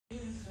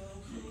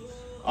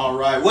All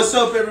right, what's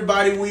up,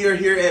 everybody? We are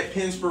here at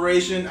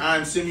Pinspiration.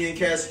 I'm Simeon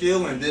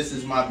Castille, and this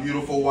is my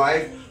beautiful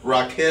wife,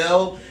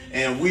 Raquel,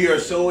 and we are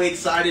so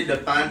excited to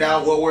find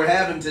out what we're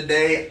having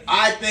today.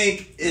 I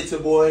think it's a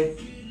boy.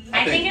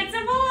 I think it's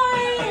a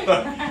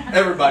boy.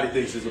 Everybody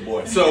thinks it's a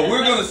boy, so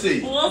we're gonna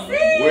see. We'll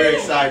see. We're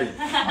excited.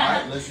 All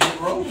right, let's get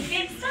rolling.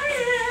 Get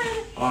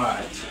started. All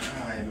right,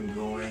 I am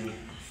going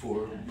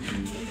for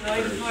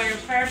Going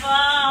for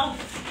purple.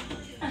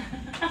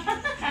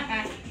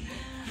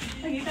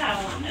 Look at that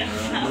one.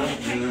 So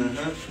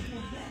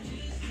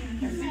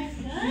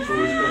it's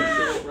going to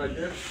show up right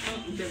there.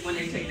 Just when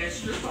they take that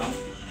strip off.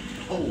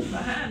 Oh,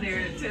 Behind there,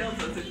 it tells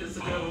us if it's a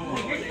double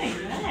one. You're doing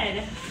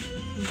good.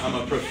 I'm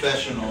a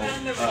professional.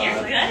 You're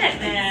good at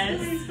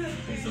this.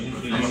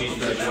 I'm a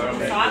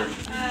professional.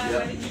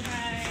 Yep.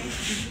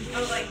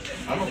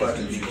 I'm about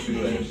to do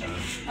two at a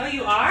time. Oh,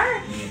 you are?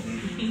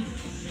 Mm-hmm.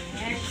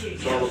 Yes, you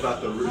It's do. all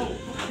about the root.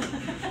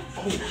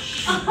 Oh,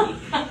 shit.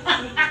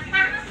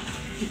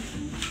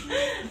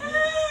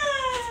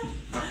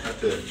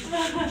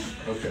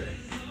 Okay.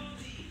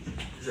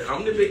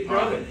 I'm the big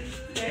brother.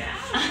 Yeah.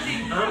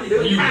 I'm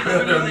the You brother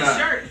better on the not.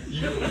 shirt.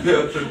 You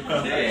better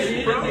not. Yeah,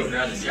 the brother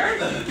got the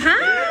shirt.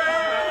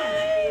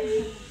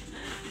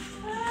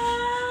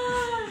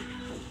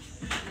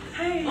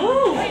 Hey.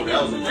 Ooh,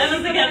 that was a that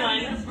was a good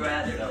one.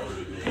 Brother. That was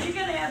a good one. You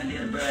gotta have a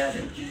little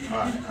brother. All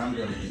right,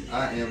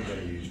 I am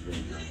gonna use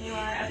green. You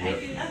are? Okay.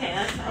 Okay,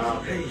 that's fine.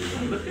 Okay.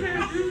 Look at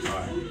that, dude. All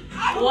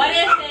right. What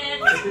if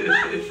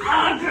it's...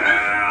 Oh,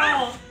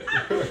 girl!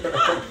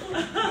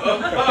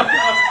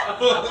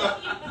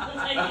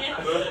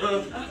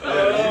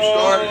 You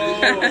started.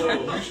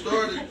 You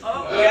started.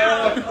 Oh,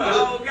 yeah.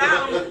 Oh,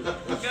 got him.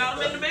 Got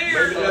him in the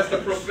mirror. Maybe that's the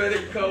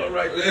prophetic color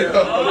right there.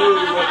 Oh. Blue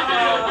right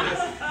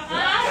there.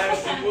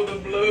 That's for the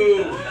blue.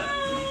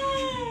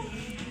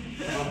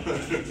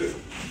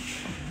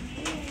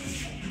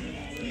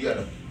 You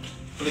gotta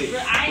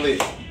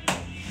flip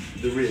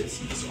the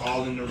wrist. It's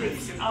all in the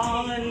wrist.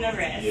 All in the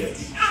wrist.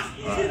 Yes.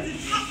 All right.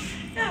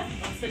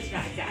 Let's switch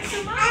back, guys.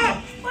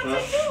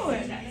 What's he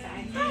doing?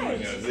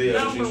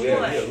 Number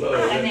one. I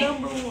think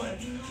Number one.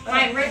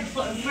 my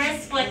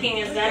wrist flicking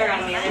is better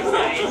on the other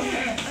side.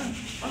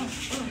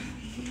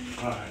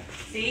 All right.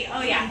 See?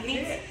 Oh, yeah.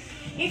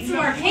 Needs some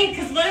more pink,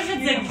 because what if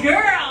it's a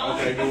girl?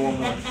 Okay, go one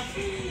more.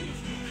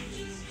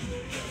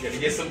 Gotta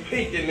get some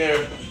pink in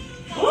there.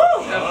 Woo!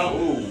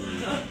 Ooh.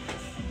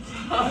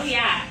 Oh,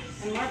 yeah.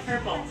 And more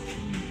purple.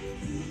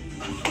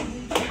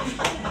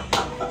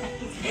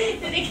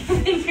 Did it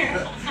come in your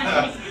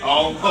eye?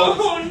 Almost.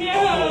 Oh, no.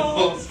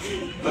 Almost.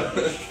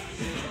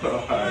 All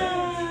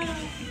right.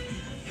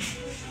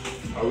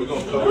 Are we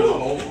gonna cover the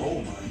whole?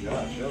 Oh my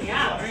gosh. That was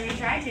Yeah, a lot. we're going to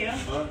try to.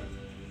 Huh?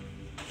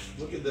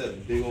 Look at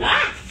that big old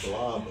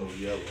blob of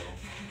yellow.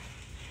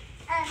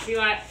 Do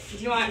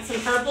you want some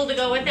purple to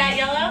go with that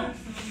yellow?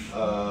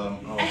 Oh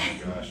my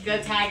gosh.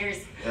 Go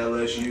Tigers.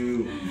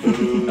 LSU.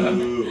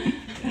 Boo.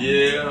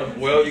 Yeah,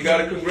 well, you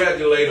gotta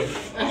congratulate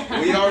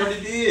them. We already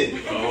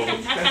did. Oh.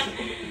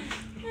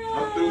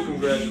 I'm through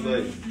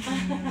congratulating.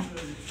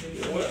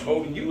 You know what?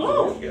 Holding you a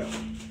workout.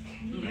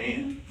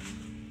 Man.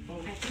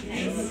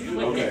 Nice. Flip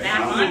Okay, it back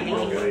I'm on me.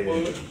 gonna go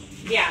ahead.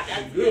 Yeah,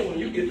 that's It's good when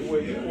you get the way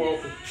you walk.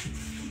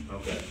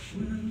 Okay.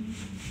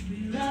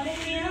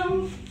 loving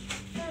you.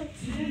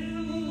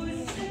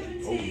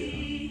 Oh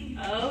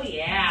yeah. Oh,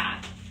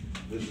 yeah.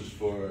 This is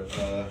for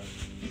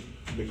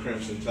the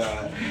Crimson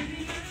Tide.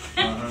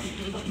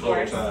 Of Roll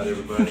course. Tide,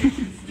 everybody.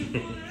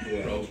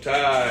 Yeah. Roll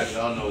Tide.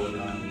 Y'all know what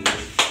time it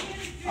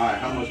is. All right,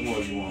 how much more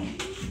do you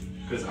want?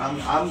 Cause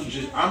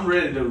I'm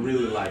ready to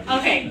really like it.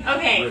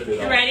 Okay. Rip it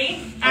You off.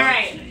 ready? All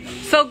right.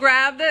 So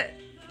grab the,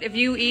 if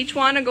you each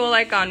want to go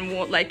like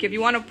on, like if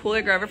you want to pull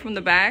it, grab it from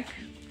the back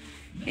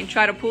and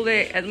try to pull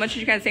it as much as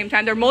you can at the same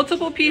time. There are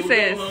multiple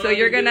pieces, so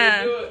you're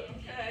gonna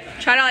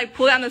try to like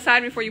pull it on the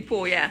side before you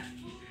pull, yeah.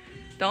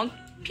 Don't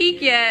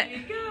peek yet. Here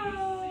we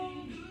go.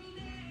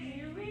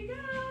 Here we go.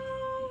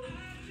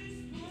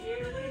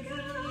 Here we go.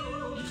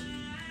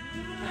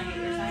 Can I get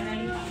your side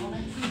ready? I'll hold it.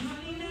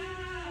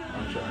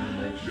 I'm trying to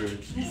make sure.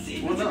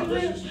 Well, no,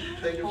 let's just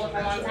take it Pull from it from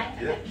that one side.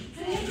 side? Yeah.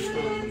 Just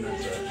put it from that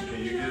side. Can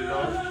you get it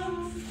off?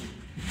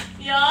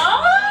 Yo!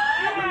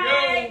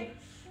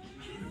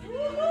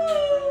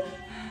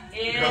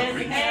 Here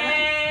Is a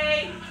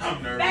I'm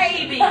nervous.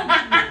 baby.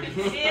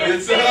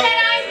 It's Spit it up.